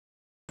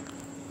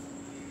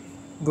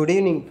Good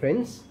evening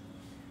friends.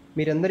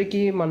 మీరందరికీ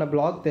మన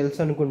blog తెలుసు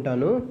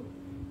అనుకుంటాను.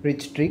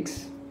 Richtrickz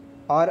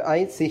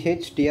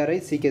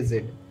RICHTRICKZ.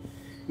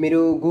 మీరు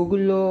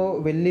గూగుల్లో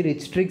వెళ్ళి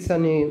Richtrickz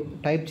అని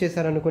టైప్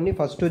చేశారనుకోండి,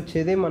 ఫస్ట్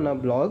వచ్చేదే మన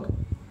బ్లాగ్.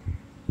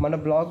 మన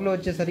బ్లాగ్లో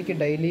వచ్చేసరికి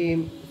డైలీ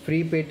ఫ్రీ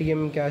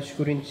పేటిఎం క్యాష్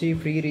గురించి,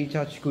 ఫ్రీ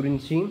రీఛార్జ్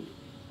గురించి,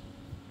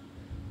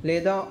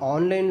 లేదా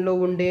ఆన్లైన్లో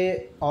ఉండే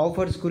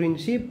ఆఫర్స్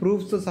గురించి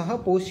ప్రూఫ్స్తో సహా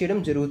పోస్ట్ చేయడం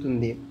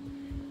జరుగుతుంది.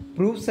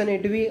 ప్రూఫ్స్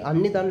అనేటివి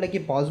అన్ని దాంట్లోకి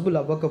పాసిబుల్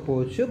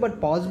అవ్వకపోవచ్చు, బట్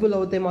పాసిబుల్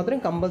అవుతే మాత్రం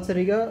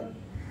కంపల్సరీగా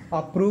ఆ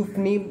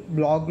ప్రూఫ్ని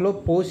బ్లాగ్లో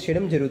పోస్ట్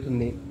చేయడం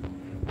జరుగుతుంది.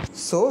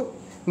 సో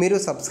మీరు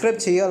సబ్స్క్రైబ్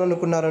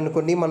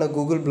చేయాలనుకున్నారనుకోండి మన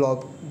గూగుల్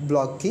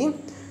బ్లాగ్కి,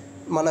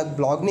 మన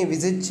బ్లాగ్ని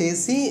విజిట్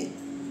చేసి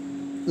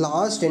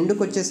లాస్ట్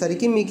ఎండ్కి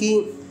వచ్చేసరికి మీకు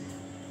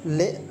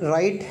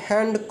రైట్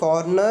హ్యాండ్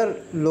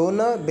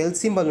కార్నర్లోన బెల్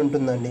సింబల్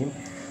ఉంటుందండి.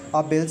 ఆ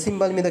బెల్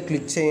సింబల్ మీద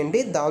క్లిక్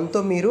చేయండి.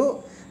 దాంతో మీరు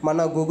మన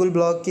గూగుల్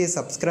బ్లాగ్కి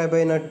సబ్స్క్రైబ్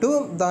అయినట్టు,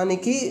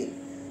 దానికి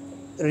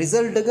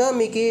రిజల్ట్గా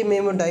మీకు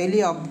మేము డైలీ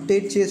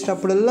అప్డేట్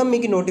చేసినప్పుడల్లా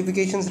మీకు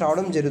నోటిఫికేషన్స్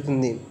రావడం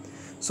జరుగుతుంది.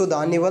 సో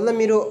దానివల్ల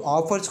మీరు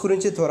ఆఫర్స్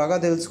గురించి త్వరగా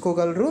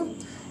తెలుసుకోగలరు.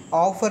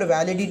 ఆఫర్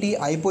వ్యాలిడిటీ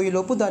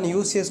అయిపోయేలోపు దాన్ని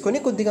యూస్ చేసుకొని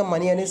కొద్దిగా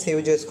మనీ అనేది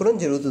సేవ్ చేసుకోవడం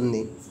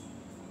జరుగుతుంది.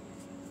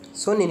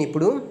 సో నేను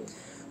ఇప్పుడు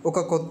ఒక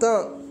కొత్త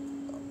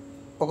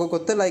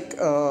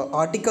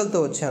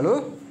ఆర్టికల్తో వచ్చాను.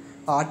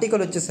 ఆ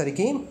ఆర్టికల్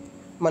వచ్చేసరికి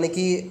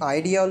మనకి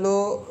ఐడియాలో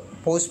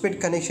పోస్ట్పెయిడ్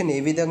కనెక్షన్ ఏ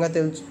విధంగా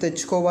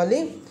తెచ్చుకోవాలి,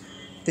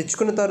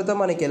 తెచ్చుకున్న తర్వాత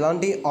మనకి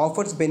ఎలాంటి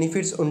ఆఫర్స్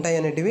బెనిఫిట్స్ ఉంటాయి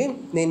అనేటివి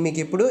నేను మీకు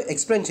ఇప్పుడు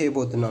ఎక్స్ప్లెయిన్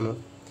చేయబోతున్నాను.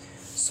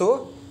 సో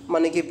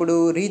మనకి ఇప్పుడు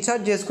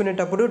రీఛార్జ్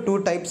చేసుకునేటప్పుడు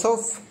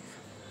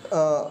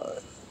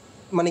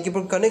మనకి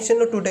ఇప్పుడు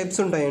కనెక్షన్లో 2 టైప్స్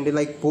ఉంటాయండి,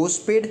 like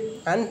postpaid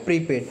and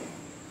prepaid.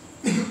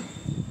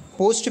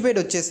 Postpaid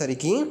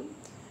వచ్చేసరికి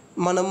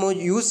మనము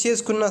యూస్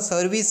చేసుకున్న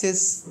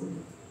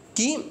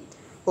సర్వీసెస్కి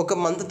ఒక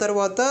మంత్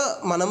తర్వాత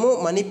మనము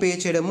మనీ పే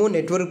చేయడము,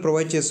 నెట్వర్క్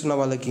ప్రొవైడ్ చేస్తున్న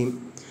వాళ్ళకి.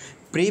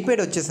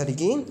 ప్రీపెయిడ్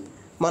వచ్చేసరికి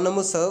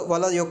మనము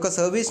వాళ్ళ యొక్క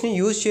సర్వీస్ని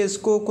యూజ్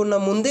చేసుకోకుండా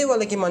ముందే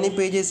వాళ్ళకి మనీ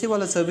పే చేసి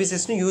వాళ్ళ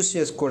సర్వీసెస్ని యూజ్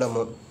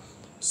చేసుకోవడము.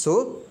 సో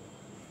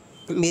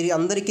మీరు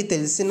అందరికీ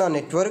తెలిసిన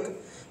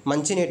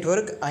మంచి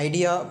నెట్వర్క్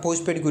ఐడియా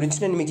పోస్ట్పెయిడ్ గురించి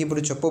నేను మీకు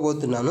ఇప్పుడు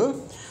చెప్పబోతున్నాను.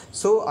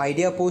 సో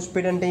ఐడియా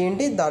పోస్ట్పెయిడ్ అంటే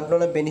ఏంటి,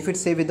 దాంట్లోనే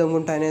బెనిఫిట్స్ ఏ విధంగా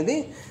ఉంటాయనేది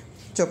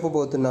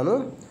చెప్పబోతున్నాను.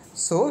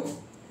 So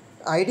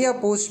idea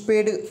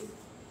postpaid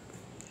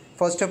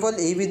first of all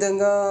ఏ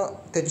విధంగా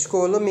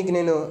తెచ్చుకోవాలో మీకు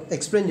నేను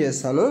ఎక్స్ప్లెయిన్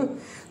చేస్తాను.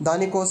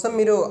 దానికోసం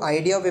మీరు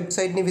ఐడియా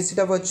వెబ్సైట్ని విజిట్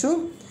అవ్వచ్చు,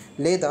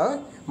 లేదా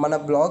మన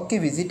బ్లాగ్కి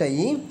విజిట్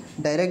అయ్యి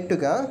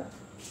డైరెక్ట్గా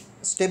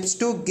steps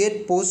to get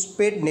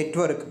postpaid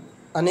network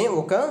అనే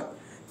ఒక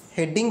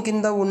హెడ్డింగ్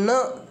కింద ఉన్న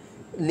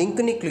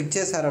లింక్ని క్లిక్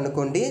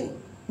చేశారనుకోండి,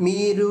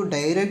 మీరు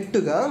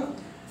డైరెక్ట్గా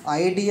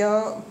ఐడియా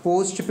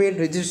పోస్ట్పెయిడ్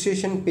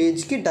రిజిస్ట్రేషన్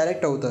పేజ్కి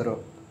డైరెక్ట్ అవుతారు.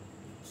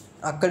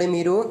 అక్కడ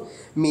మీరు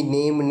మీ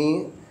నేమ్ని,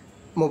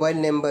 మొబైల్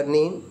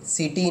నెంబర్ని,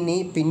 సిటీని,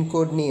 పిన్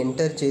కోడ్ని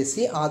ఎంటర్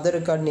చేసి, ఆధార్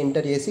కార్డ్ని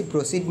ఎంటర్ చేసి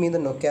ప్రొసీడ్ మీద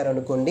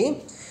నొక్కారనుకోండి,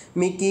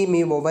 మీకు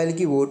మీ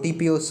మొబైల్కి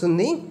ఓటీపీ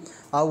వస్తుంది.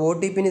 ఆ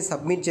ఓటీపీని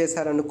సబ్మిట్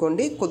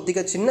చేశారనుకోండి,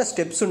 కొద్దిగా చిన్న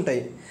స్టెప్స్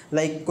ఉంటాయి.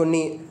 లైక్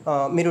కొన్ని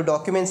మీరు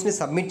డాక్యుమెంట్స్ని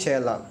సబ్మిట్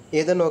చేయాలా,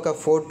 ఏదైనా ఒక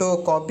ఫోటో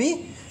కాపీ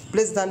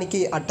ప్లస్ దానికి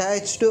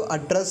అటాచ్డ్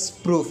అడ్రస్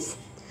ప్రూఫ్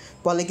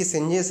వాళ్ళకి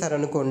సెండ్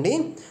చేశారనుకోండి,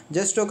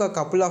 జస్ట్ ఒక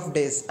couple of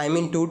days,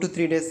 2 to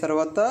 3 days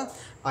తర్వాత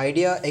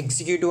ఐడియా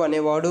ఎగ్జిక్యూటివ్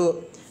అనేవాడు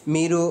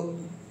మీరు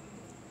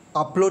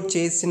అప్లోడ్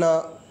చేసిన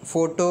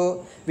ఫోటో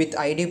విత్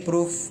ఐడి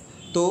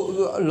ప్రూఫ్తో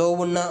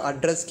ఉన్న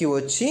అడ్రస్కి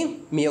వచ్చి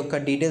మీ యొక్క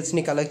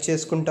డీటెయిల్స్ని కలెక్ట్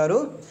చేసుకుంటారు.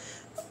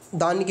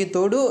 దానికి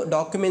తోడు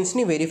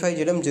డాక్యుమెంట్స్ని వెరిఫై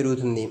చేయడం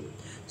జరుగుతుంది.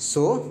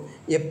 సో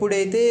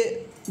ఎప్పుడైతే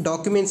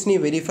డాక్యుమెంట్స్ని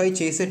వెరిఫై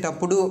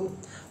చేసేటప్పుడు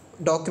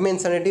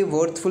డాక్యుమెంట్స్ అనేటివి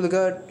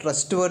వర్త్ఫుల్గా,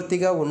 ట్రస్ట్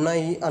వర్తీగా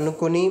ఉన్నాయి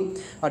అనుకొని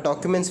ఆ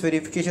డాక్యుమెంట్స్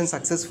వెరిఫికేషన్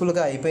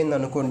సక్సెస్ఫుల్గా అయిపోయింది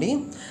అనుకోండి,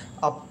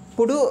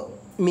 అప్పుడు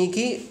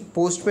మీకు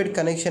పోస్ట్పెయిడ్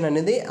కనెక్షన్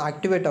అనేది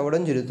యాక్టివేట్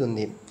అవ్వడం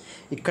జరుగుతుంది.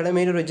 ఇక్కడ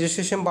మీరు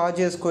రిజిస్ట్రేషన్ బాగా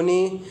చేసుకొని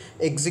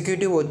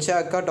ఎగ్జిక్యూటివ్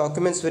వచ్చాక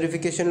డాక్యుమెంట్స్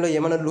వెరిఫికేషన్లో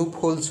ఏమైనా లూప్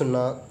హోల్స్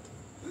ఉన్నా,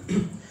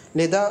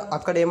 లేదా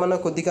అక్కడ ఏమైనా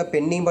కొద్దిగా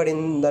పెండింగ్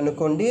పడింది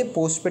అనుకోండి,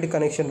 పోస్ట్పెయిడ్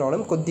కనెక్షన్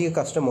రావడం కొద్దిగా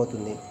కష్టం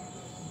అవుతుంది.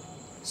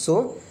 సో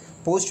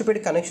పోస్ట్పెయిడ్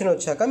కనెక్షన్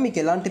వచ్చాక మీకు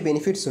ఎలాంటి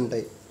బెనిఫిట్స్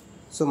ఉంటాయి,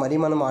 సో మరి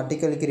మనం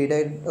ఆర్టికల్కి రీడ్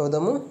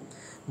అవుదాము.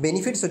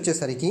 బెనిఫిట్స్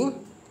వచ్చేసరికి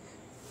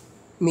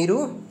మీరు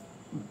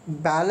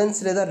బ్యాలెన్స్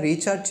లేదా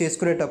రీఛార్జ్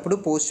చేసుకునేటప్పుడు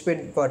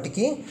పోస్ట్పెయిడ్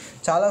వాటికి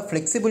చాలా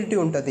ఫ్లెక్సిబిలిటీ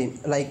ఉంటుంది.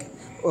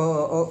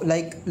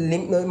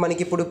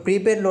 మనకి ఇప్పుడు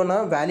ప్రీపెయిడ్లోన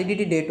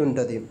వ్యాలిడిటీ డేట్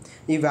ఉంటుంది.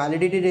 ఈ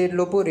వ్యాలిడిటీ డేట్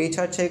లోపు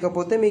రీఛార్జ్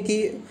చేయకపోతే మీకు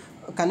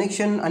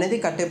కనెక్షన్ అనేది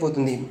కట్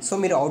అయిపోతుంది. సో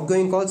మీరు out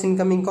going calls,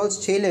 incoming calls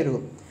చేయలేరు.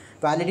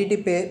 వ్యాలిడిటీ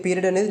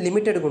పీరియడ్ అనేది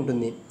లిమిటెడ్గా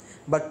ఉంటుంది.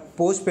 బట్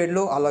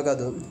పోస్ట్పెయిడ్లో అలా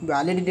కాదు,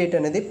 వ్యాలిడిటీ డేట్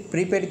అనేది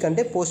ప్రీపెయిడ్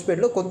కంటే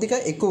పోస్ట్పెయిడ్లో కొద్దిగా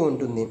ఎక్కువ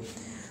ఉంటుంది.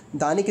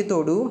 దానికి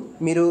తోడు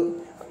మీరు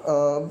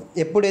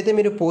ఎప్పుడైతే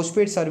మీరు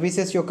పోస్ట్పెయిడ్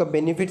సర్వీసెస్ యొక్క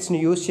బెనిఫిట్స్ని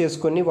యూజ్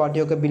చేసుకొని వాటి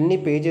యొక్క బిల్ని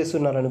పే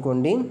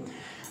చేస్తున్నారనుకోండి,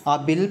 ఆ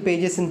బిల్ పే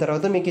చేసిన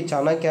తర్వాత మీకు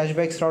చాలా క్యాష్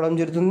బ్యాక్స్ రావడం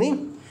జరుగుతుంది.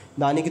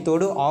 దానికి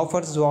తోడు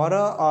ఆఫర్స్ ద్వారా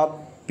ఆ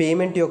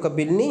పేమెంట్ యొక్క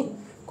బిల్ని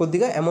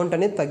కొద్దిగా అమౌంట్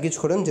అనేది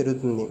తగ్గించుకోవడం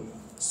జరుగుతుంది.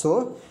 సో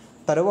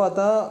తర్వాత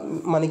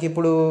మనకి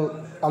ఇప్పుడు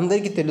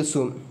అందరికీ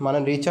తెలుసు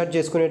మనం రీఛార్జ్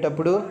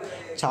చేసుకునేటప్పుడు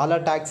చాలా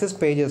ట్యాక్సెస్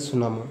పే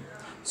చేస్తున్నాము.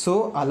 సో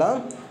అలా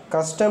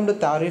కస్టమ్డ్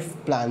టారిఫ్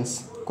ప్లాన్స్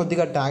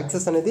కొద్దిగా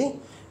ట్యాక్సెస్ అనేది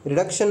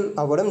రిడక్షన్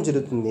అవ్వడం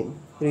జరుగుతుంది.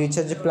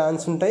 రీఛార్జ్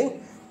ప్లాన్స్ ఉంటాయి,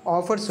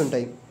 ఆఫర్స్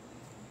ఉంటాయి.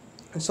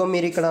 సో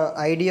మీరు ఇక్కడ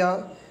ఐడియా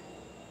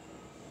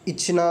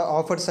ఇచ్చిన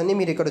ఆఫర్స్ అన్నీ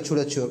మీరు ఇక్కడ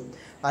చూడొచ్చు.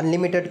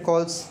 Unlimited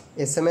calls,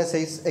 SMS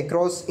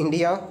across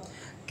India,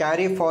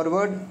 carry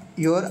forward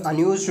your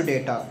unused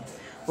data.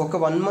 ఒక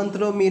 1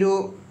 మంత్లో మీరు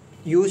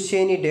యూజ్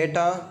చేయని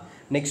డేటా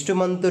నెక్స్ట్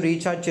మంత్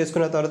రీఛార్జ్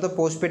చేసుకున్న తర్వాత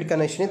పోస్ట్పెయిడ్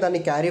కనెక్షన్ దాన్ని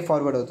క్యారీ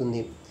ఫార్వర్డ్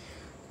అవుతుంది.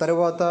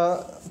 తర్వాత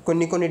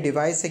కొన్ని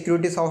device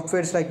security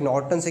softwares like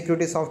Norton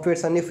security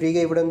softwares అన్నీ ఫ్రీగా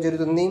ఇవ్వడం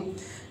జరుగుతుంది.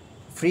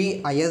 Free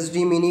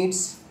ISD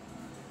minutes.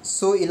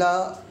 సో ఇలా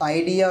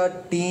ఐడియా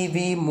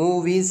టీవీ,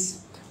 మూవీస్,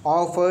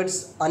 ఆఫర్స్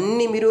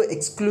అన్నీ మీరు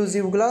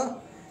ఎక్స్క్లూజివ్గా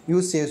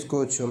యూస్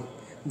చేసుకోవచ్చు.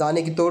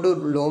 దానికి తోడు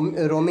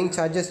రోమింగ్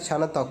ఛార్జెస్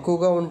చాలా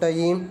తక్కువగా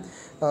ఉంటాయి.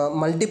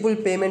 మల్టిపుల్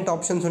పేమెంట్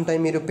ఆప్షన్స్ ఉంటాయి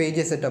మీరు పే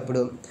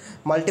చేసేటప్పుడు.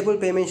 మల్టిపుల్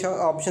పేమెంట్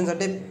ఆప్షన్స్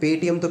అంటే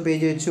పేటిఎంతో పే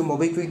చేయొచ్చు,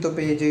 మొబిక్విక్తో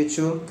పే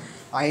చేయొచ్చు.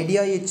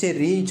 ఐడియా ఇచ్చే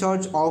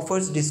రీఛార్జ్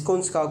ఆఫర్స్,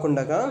 డిస్కౌంట్స్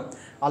కాకుండా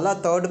అలా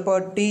థర్డ్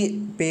పార్టీ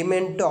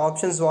పేమెంట్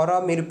ఆప్షన్స్ ద్వారా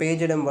మీరు పే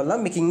చేయడం వల్ల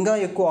మీకు ఇంకా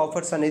ఎక్కువ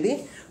ఆఫర్స్ అనేది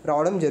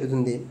రావడం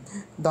జరుగుతుంది.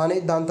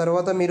 దాని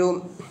తర్వాత మీరు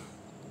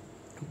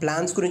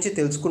ప్లాన్స్ గురించి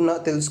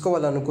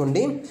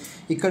తెలుసుకోవాలనుకోండి.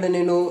 ఇక్కడ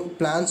నేను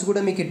ప్లాన్స్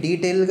కూడా మీకు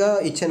డీటెయిల్గా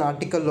ఇచ్చిన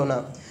ఆర్టికల్లోన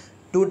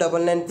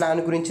 299 ప్లాన్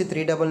గురించి,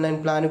 399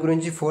 ప్లాన్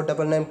గురించి,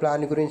 499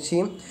 ప్లాన్ గురించి,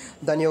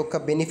 దాని యొక్క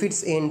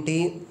బెనిఫిట్స్ ఏంటి,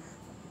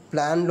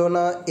 ప్లాన్లోన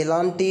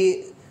ఎలాంటి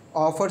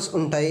ఆఫర్స్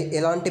ఉంటాయి,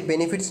 ఎలాంటి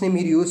బెనిఫిట్స్ని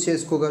మీరు యూజ్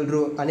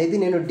చేసుకోగలరు అనేది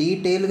నేను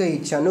డీటెయిల్గా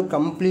ఇచ్చాను.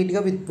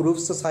 కంప్లీట్గా విత్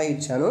ప్రూఫ్స్తో సహా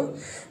ఇచ్చాను.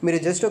 మీరు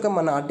జస్ట్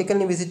మన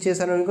ఆర్టికల్ని విజిట్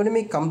చేశారనుకోండి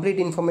మీకు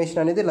కంప్లీట్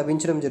ఇన్ఫర్మేషన్ అనేది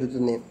లభించడం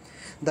జరుగుతుంది.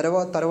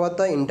 తర్వాత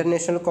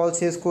ఇంటర్నేషనల్ కాల్స్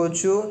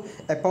చేసుకోవచ్చు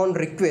upon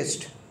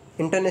request.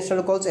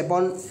 International calls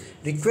upon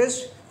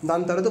request.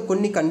 దాని తర్వాత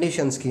కొన్ని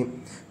కండిషన్స్కి.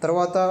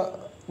 తర్వాత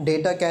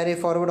data carry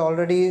forward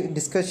already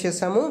discuss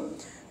చేసాము.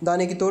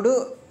 దానికి తోడు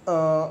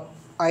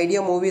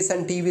ఐడియా మూవీస్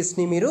అండ్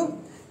టీవీస్ని మీరు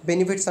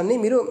బెనిఫిట్స్ అన్నీ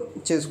మీరు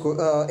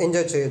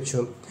ఎంజాయ్ చేయొచ్చు.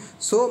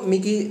 సో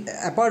మీకు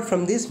అపార్ట్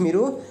ఫ్రమ్ దిస్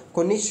మీరు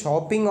కొన్ని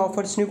షాపింగ్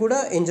ఆఫర్స్ని కూడా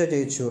ఎంజాయ్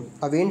చేయొచ్చు.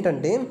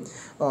 అవేంటంటే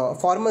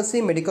ఫార్మసీ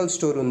మెడికల్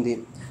స్టోర్ ఉంది.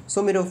 సో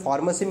మీరు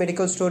ఫార్మసీ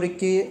మెడికల్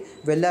స్టోర్కి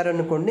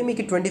వెళ్ళారనుకోండి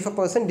మీకు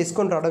 25%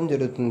 డిస్కౌంట్ రావడం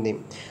జరుగుతుంది.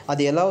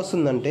 అది ఎలా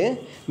వస్తుందంటే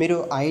మీరు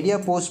ఐడియా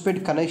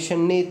పోస్ట్పెయిడ్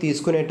కనెక్షన్ని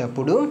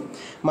తీసుకునేటప్పుడు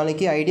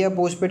మనకి ఐడియా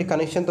పోస్ట్పెయిడ్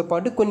కనెక్షన్తో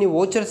పాటు కొన్ని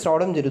వోచర్స్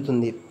రావడం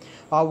జరుగుతుంది.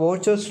 ఆ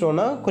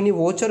వోచర్స్లోన కొన్ని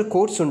వోచర్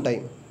కోడ్స్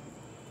ఉంటాయి.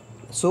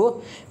 సో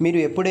మీరు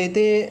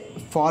ఎప్పుడైతే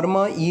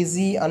ఫార్మా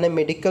ఈజీ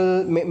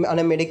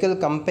అనే మెడికల్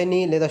కంపెనీ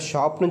లేదా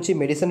షాప్ నుంచి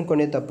మెడిసిన్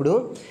కొనేటప్పుడు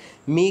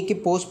మీకు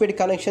పోస్ట్పెయిడ్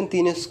కనెక్షన్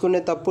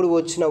తీసుకునేటప్పుడు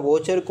వచ్చిన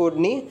వోచర్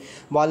కోడ్ని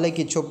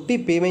వాళ్ళకి చెప్పి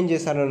పేమెంట్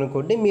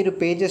చేశారనుకోండి, మీరు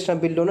పే చేసిన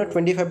బిల్లున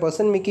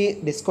 25% మీకు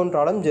డిస్కౌంట్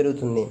రావడం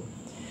జరుగుతుంది.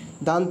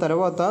 దాని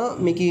తర్వాత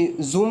మీకు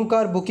జూమ్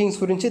కార్ బుకింగ్స్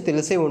గురించి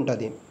తెలిసే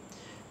ఉంటుంది.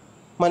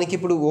 మనకి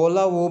ఇప్పుడు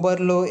ఓలా,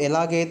 ఊబర్లో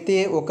ఎలాగైతే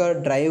ఒక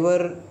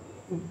డ్రైవర్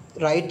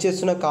రైడ్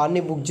చేస్తున్న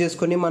కార్ని బుక్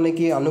చేసుకొని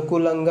మనకి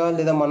అనుకూలంగా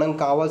లేదా మనం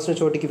కావాల్సిన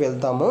చోటికి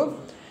వెళ్తామో,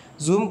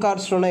 జూమ్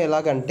కార్స్లోనే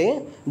ఎలాగంటే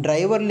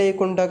డ్రైవర్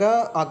లేకుండా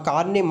ఆ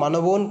కార్ని మన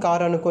ఓన్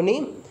కార్ అనుకొని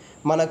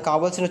మనకు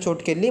కావాల్సిన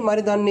చోటుకి వెళ్ళి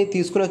మరి దాన్ని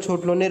తీసుకున్న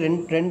చోట్లోనే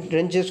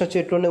రెంట్ చేసిన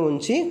చోట్లోనే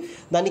ఉంచి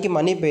దానికి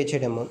మనీ పే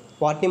చేయడము.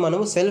 వాటిని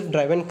మనము సెల్ఫ్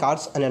డ్రైవెన్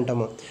కార్స్ అని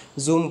అంటాము.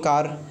 జూమ్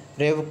కార్,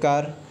 రేవ్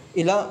కార్,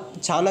 ఇలా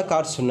చాలా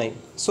కార్స్ ఉన్నాయి.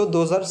 So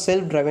those are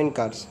self driven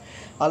cars.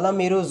 అలా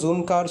మీరు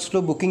జూమ్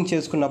కార్స్లో బుకింగ్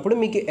చేసుకున్నప్పుడు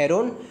మీకు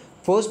అరౌండ్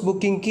ఫస్ట్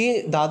బుకింగ్కి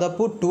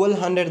దాదాపు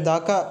 1200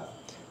 దాకా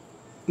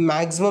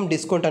మ్యాక్సిమం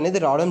డిస్కౌంట్ అనేది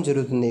రావడం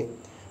జరుగుతుంది.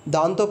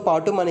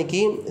 దాంతోపాటు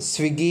మనకి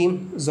స్విగ్గీ,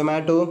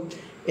 జొమాటో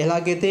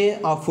ఎలాగైతే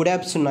ఆ ఫుడ్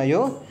యాప్స్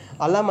ఉన్నాయో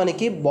అలా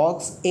మనకి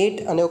బాక్స్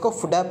 8 అనే ఒక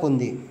ఫుడ్ యాప్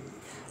ఉంది.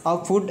 ఆ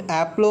ఫుడ్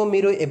యాప్లో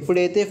మీరు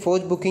ఎప్పుడైతే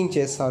ఫస్ట్ బుకింగ్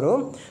చేస్తారో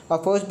ఆ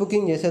ఫస్ట్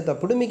బుకింగ్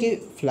చేసేటప్పుడు మీకు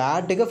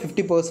ఫ్లాట్గా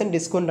 50%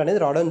 డిస్కౌంట్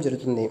అనేది రావడం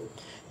జరుగుతుంది.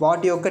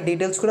 వాటి యొక్క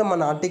డీటెయిల్స్ కూడా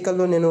మన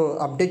ఆర్టికల్లో నేను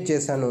అప్డేట్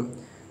చేశాను.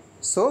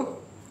 సో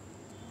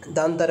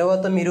దాని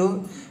తర్వాత మీరు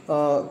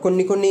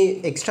కొన్ని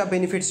ఎక్స్ట్రా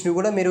బెనిఫిట్స్ని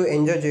కూడా మీరు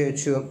ఎంజాయ్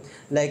చేయొచ్చు.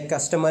 Like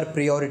customer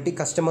priority,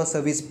 customer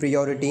service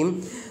priority.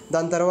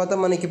 దాని తర్వాత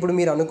మనకి ఇప్పుడు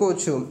మీరు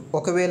అనుకోవచ్చు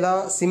ఒకవేళ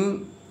సిమ్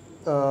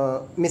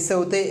మిస్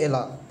అవుతే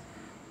ఎలా.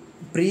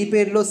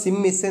 ప్రీపెయిడ్లో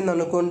సిమ్ మిస్ అయింది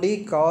అనుకోండి,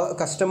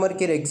 కస్టమర్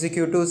కేర్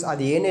ఎగ్జిక్యూటివ్స్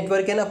అది ఏ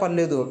నెట్వర్క్ అయినా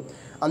పర్లేదు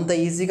అంత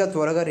ఈజీగా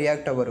త్వరగా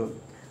రియాక్ట్ అవ్వరు,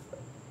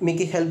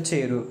 మీకు హెల్ప్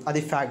చేయరు,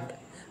 అది ఫ్యాక్ట్.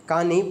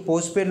 కానీ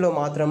పోస్ట్పెయిడ్లో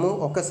మాత్రము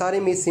ఒకసారి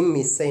మీ సిమ్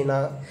మిస్ అయినా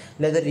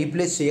లేదా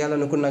రీప్లేస్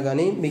చేయాలనుకున్నా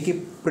కానీ మీకు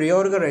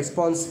ప్రియోర్గా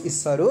రెస్పాన్స్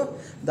ఇస్తారు.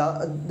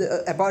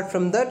 అపార్ట్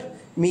ఫ్రమ్ దట్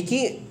మీకు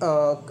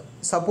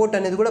సపోర్ట్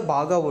అనేది కూడా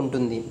బాగా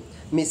ఉంటుంది.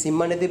 మీ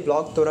సిమ్ అనేది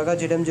బ్లాక్ త్వరగా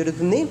చేయడం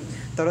జరుగుతుంది.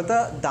 తర్వాత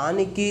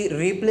దానికి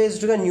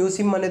రీప్లేస్డ్గా న్యూ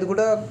సిమ్ అనేది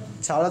కూడా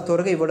చాలా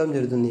త్వరగా ఇవ్వడం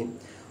జరుగుతుంది.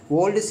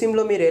 ఓల్డ్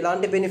సిమ్లో మీరు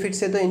ఎలాంటి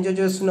బెనిఫిట్స్ అయితే ఎంజాయ్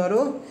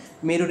చేస్తున్నారో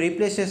మీరు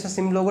రీప్లేస్ చేసిన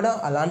సిమ్లో కూడా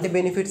అలాంటి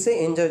బెనిఫిట్సే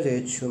ఎంజాయ్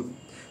చేయొచ్చు.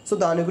 సో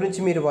దాని గురించి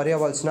మీరు వరి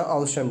అవ్వాల్సిన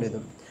అవసరం లేదు.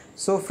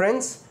 So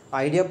friends,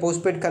 idea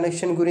postpaid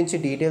connection గురించి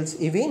డీటెయిల్స్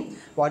ఇవి,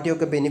 వాటి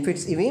యొక్క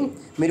బెనిఫిట్స్ ఇవి.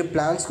 మీరు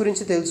ప్లాన్స్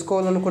గురించి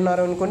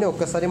తెలుసుకోవాలనుకున్నారు అనుకోండి,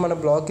 ఒక్కసారి మన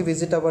బ్లాగ్కి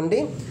విజిట్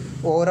అవ్వండి.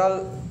 ఓవరాల్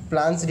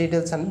ప్లాన్స్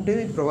డీటెయిల్స్ అన్నీ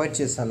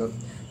ప్రొవైడ్ చేశాను.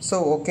 సో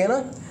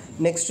ఓకేనా,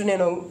 నెక్స్ట్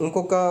నేను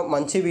ఇంకొక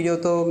మంచి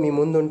వీడియోతో మీ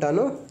ముందు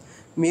ఉంటాను.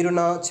 మీరు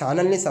నా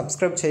ఛానల్ని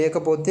సబ్స్క్రైబ్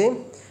చేయకపోతే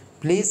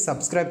ప్లీజ్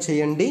సబ్స్క్రైబ్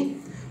చేయండి.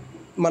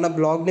 మన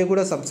బ్లాగ్ని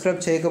కూడా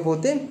సబ్స్క్రైబ్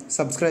చేయకపోతే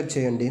సబ్స్క్రైబ్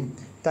చేయండి.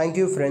 Thank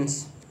you friends.